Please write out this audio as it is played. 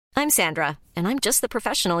I'm Sandra, and I'm just the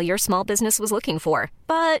professional your small business was looking for.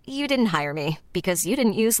 But you didn't hire me because you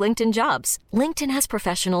didn't use LinkedIn Jobs. LinkedIn has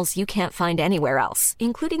professionals you can't find anywhere else,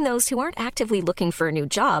 including those who aren't actively looking for a new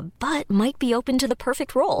job, but might be open to the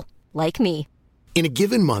perfect role, like me. In a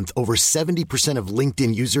given month, over 70% of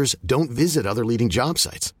LinkedIn users don't visit other leading job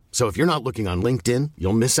sites. So if you're not looking on LinkedIn,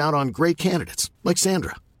 you'll miss out on great candidates like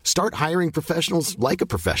Sandra. Start hiring professionals like a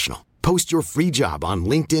professional. Post your free job on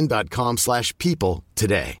linkedin.com/people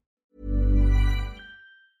today.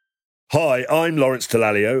 Hi, I'm Lawrence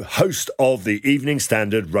Dallaglio, host of the Evening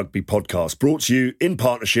Standard Rugby Podcast, brought to you in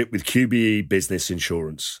partnership with QBE Business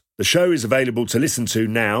Insurance. The show is available to listen to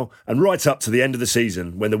now and right up to the end of the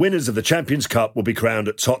season, when the winners of the Champions Cup will be crowned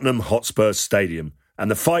at Tottenham Hotspur Stadium,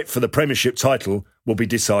 and the fight for the Premiership title will be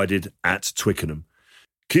decided at Twickenham.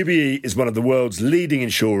 QBE is one of the world's leading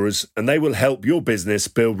insurers, and they will help your business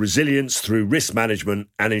build resilience through risk management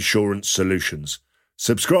and insurance solutions.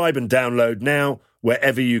 Subscribe and download now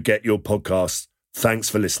wherever you get your podcasts. Thanks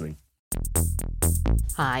for listening.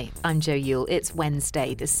 Hi, I'm Jo Yule. It's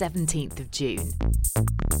Wednesday, the 17th of June.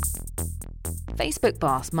 Facebook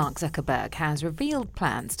boss Mark Zuckerberg has revealed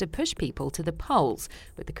plans to push people to the polls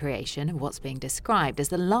with the creation of what's being described as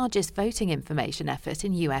the largest voting information effort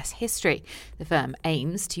in US history. The firm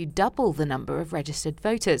aims to double the number of registered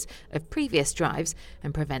voters of previous drives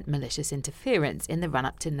and prevent malicious interference in the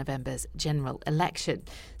run-up to November's general election.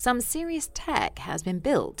 Some serious tech has been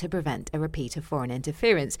built to prevent a repeat of foreign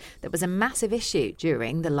interference that was a massive issue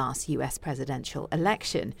during the last US presidential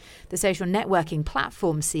election. The social networking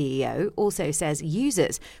platform CEO also says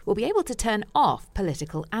users will be able to turn off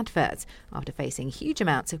political adverts after facing huge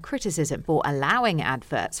amounts of criticism for allowing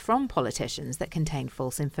adverts from politicians that contain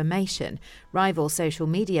false information. Rival social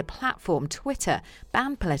media platform Twitter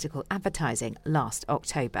banned political advertising last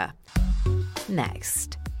October.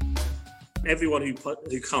 Next. Everyone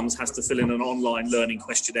who comes has to fill in an online learning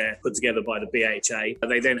questionnaire put together by the BHA.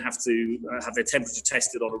 They then have to have their temperature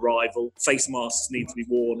tested on arrival. Face masks need to be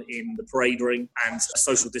worn in the parade ring, and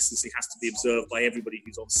social distancing has to be observed by everybody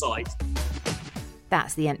who's on site.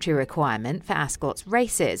 That's the entry requirement for Ascot's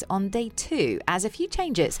races on day 2, as a few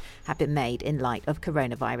changes have been made in light of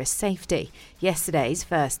coronavirus safety. Yesterday's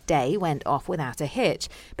first day went off without a hitch,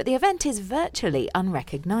 but the event is virtually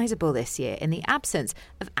unrecognisable this year in the absence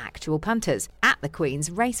of actual punters at the Queen's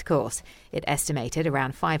racecourse. It estimated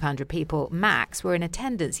around 500 people max were in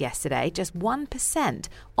attendance yesterday, just 1%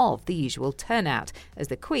 of the usual turnout, as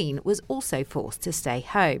the Queen was also forced to stay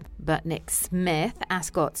home. But Nick Smith,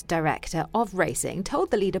 Ascot's director of racing,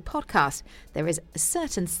 told the Leader podcast there is a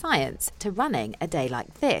certain science to running a day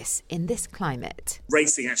like this in this climate.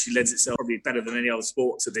 Racing actually lends itself probably better than any other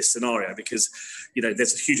sport to this scenario because,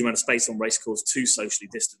 there's a huge amount of space on racecourse to socially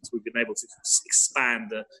distance. We've been able to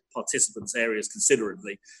expand the participants' areas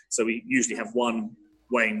considerably. So we usually have one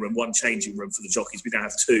weighing room, one changing room for the jockeys. We now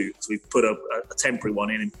have 2. So we've put a temporary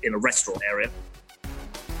one in a restaurant area.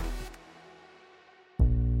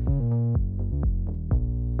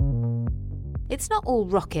 It's not all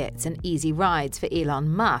rockets and easy rides for Elon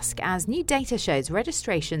Musk, as new data shows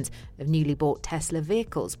registrations of newly bought Tesla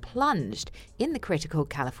vehicles plunged in the critical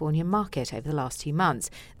California market over the last 2 months.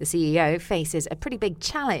 The CEO faces a pretty big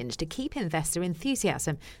challenge to keep investor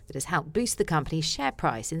enthusiasm that has helped boost the company's share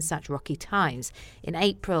price in such rocky times. In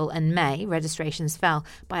April and May, registrations fell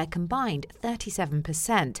by a combined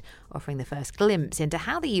 37%, offering the first glimpse into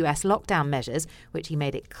how the US lockdown measures, which he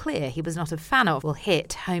made it clear he was not a fan of, will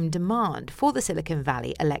hit home demand for the Silicon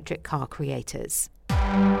Valley electric car creators.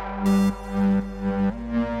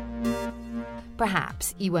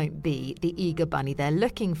 Perhaps you won't be the eager bunny they're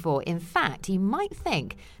looking for. In fact, you might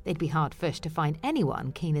think they'd be hard-pushed to find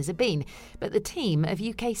anyone keen as a bean. But the team of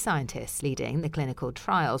UK scientists leading the clinical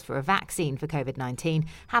trials for a vaccine for COVID-19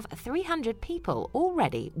 have 300 people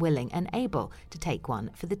already willing and able to take one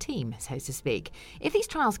for the team, so to speak. If these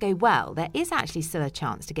trials go well, there is actually still a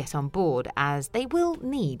chance to get on board, as they will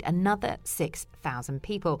need another 6,000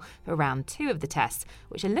 people for round 2 of the tests,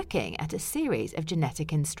 which are looking at a series of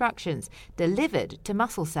genetic instructions delivered to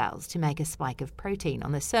muscle cells to make a spike of protein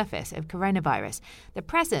on the surface of coronavirus. The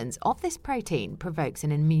presence of this protein provokes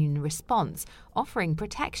an immune response, offering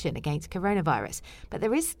protection against coronavirus. But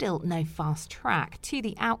there is still no fast track to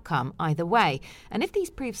the outcome either way. And if these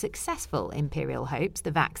prove successful, Imperial hopes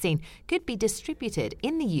the vaccine could be distributed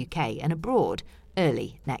in the UK and abroad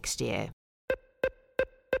early next year.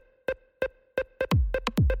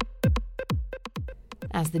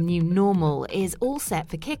 As the new normal is all set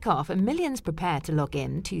for kick-off and millions prepare to log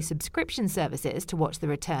in to subscription services to watch the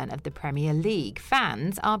return of the Premier League,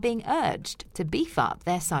 fans are being urged to beef up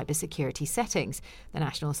their cybersecurity settings. The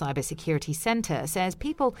National Cybersecurity Centre says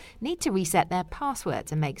people need to reset their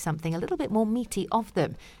passwords and make something a little bit more meaty of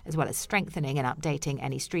them, as well as strengthening and updating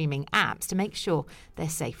any streaming apps to make sure they're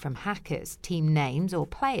safe from hackers. Team names or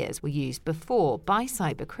players were used before by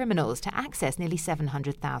cyber criminals to access nearly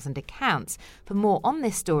 700,000 accounts. For more on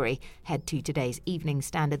this story, head to today's Evening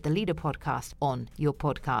Standard, the Leader podcast on your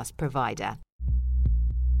podcast provider.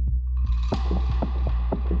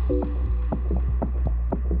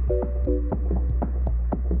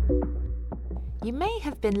 You may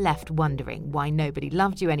have been left wondering why nobody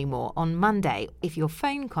loved you anymore on Monday if your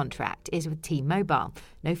phone contract is with T-Mobile.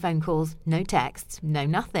 No phone calls, no texts, no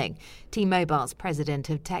nothing. T-Mobile's president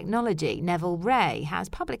of technology, Neville Ray, has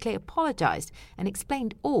publicly apologised and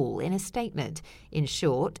explained all in a statement. In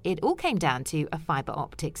short, it all came down to a fibre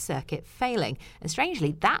optic circuit failing, and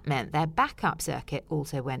strangely that meant their backup circuit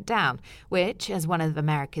also went down, which, as one of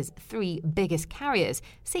America's 3 biggest carriers,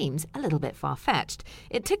 seems a little bit far-fetched.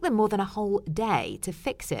 It took them more than a whole day to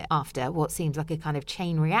fix it after what seems like a kind of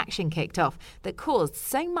chain reaction kicked off that caused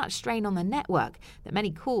so much strain on the network that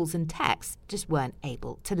many calls and texts just weren't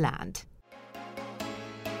able to land.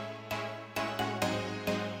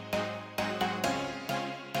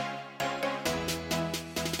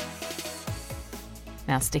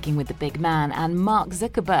 Now, sticking with the big man, and Mark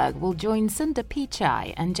Zuckerberg will join Sundar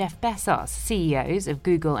Pichai and Jeff Bezos, CEOs of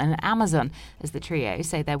Google and Amazon, as the trio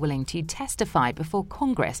say they're willing to testify before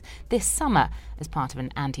Congress this summer as part of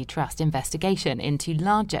an antitrust investigation into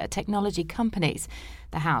larger technology companies.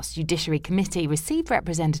 The House Judiciary Committee received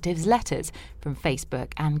representatives' letters from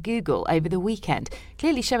Facebook and Google over the weekend,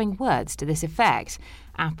 clearly showing words to this effect.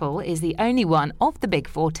 Apple is the only one of the big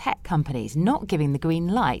 4 tech companies not giving the green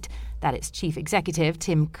light that its chief executive,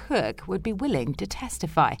 Tim Cook, would be willing to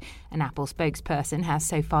testify. An Apple spokesperson has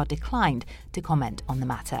so far declined to comment on the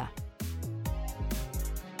matter.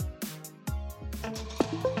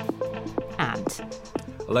 And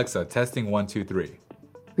Alexa, testing 1, 2, 3.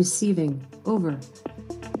 Receiving. Over.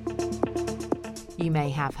 You may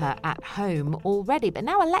have her at home already, but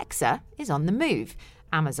now Alexa is on the move.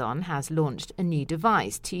 Amazon has launched a new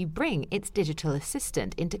device to bring its digital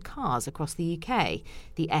assistant into cars across the UK.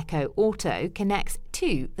 The Echo Auto connects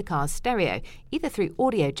to the car's stereo, either through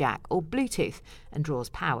audio jack or Bluetooth, and draws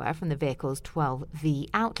power from the vehicle's 12V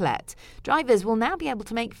outlet. Drivers will now be able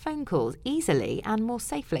to make phone calls easily and more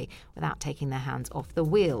safely without taking their hands off the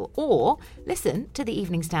wheel, or listen to the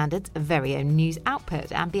Evening Standard's very own news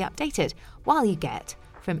output and be updated while you get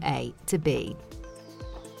from A to B.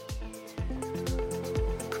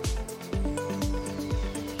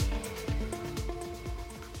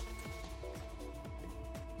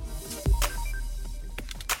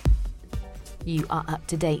 You are up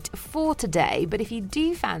to date for today, but if you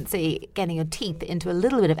do fancy getting your teeth into a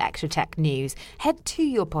little bit of extra tech news, head to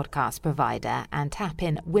your podcast provider and tap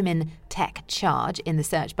in Women Tech Charge in the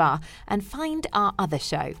search bar and find our other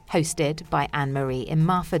show, hosted by Anne-Marie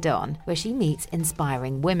Imafidon, where she meets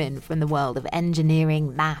inspiring women from the world of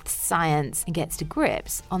engineering, maths, science, and gets to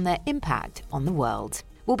grips on their impact on the world.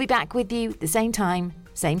 We'll be back with you the same time,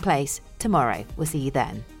 same place, tomorrow. We'll see you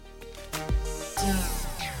then.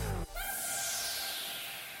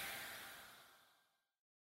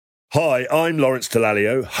 Hi, I'm Lawrence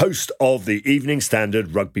Dallaglio, host of the Evening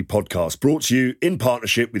Standard Rugby Podcast, brought to you in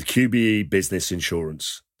partnership with QBE Business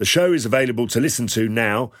Insurance. The show is available to listen to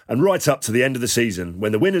now and right up to the end of the season,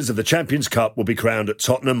 when the winners of the Champions Cup will be crowned at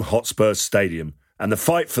Tottenham Hotspur Stadium, and the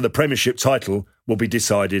fight for the Premiership title will be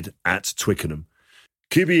decided at Twickenham.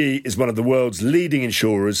 QBE is one of the world's leading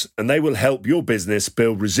insurers, and they will help your business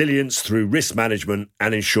build resilience through risk management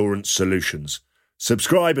and insurance solutions.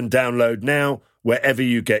 Subscribe and download now wherever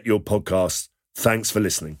you get your podcasts. Thanks for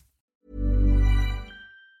listening.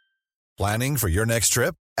 Planning for your next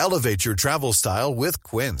trip? Elevate your travel style with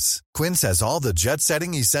Quince. Quince has all the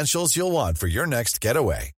jet-setting essentials you'll want for your next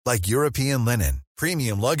getaway, like European linen,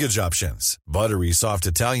 premium luggage options, buttery soft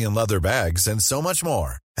Italian leather bags, and so much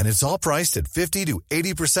more. And it's all priced at 50 to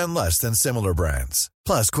 80% less than similar brands.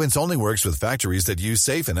 Plus, Quince only works with factories that use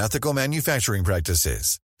safe and ethical manufacturing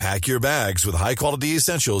practices. Pack your bags with high-quality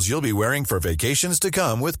essentials you'll be wearing for vacations to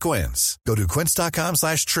come with Quince. Go to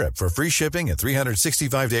quince.com/trip for free shipping and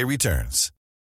 365-day returns.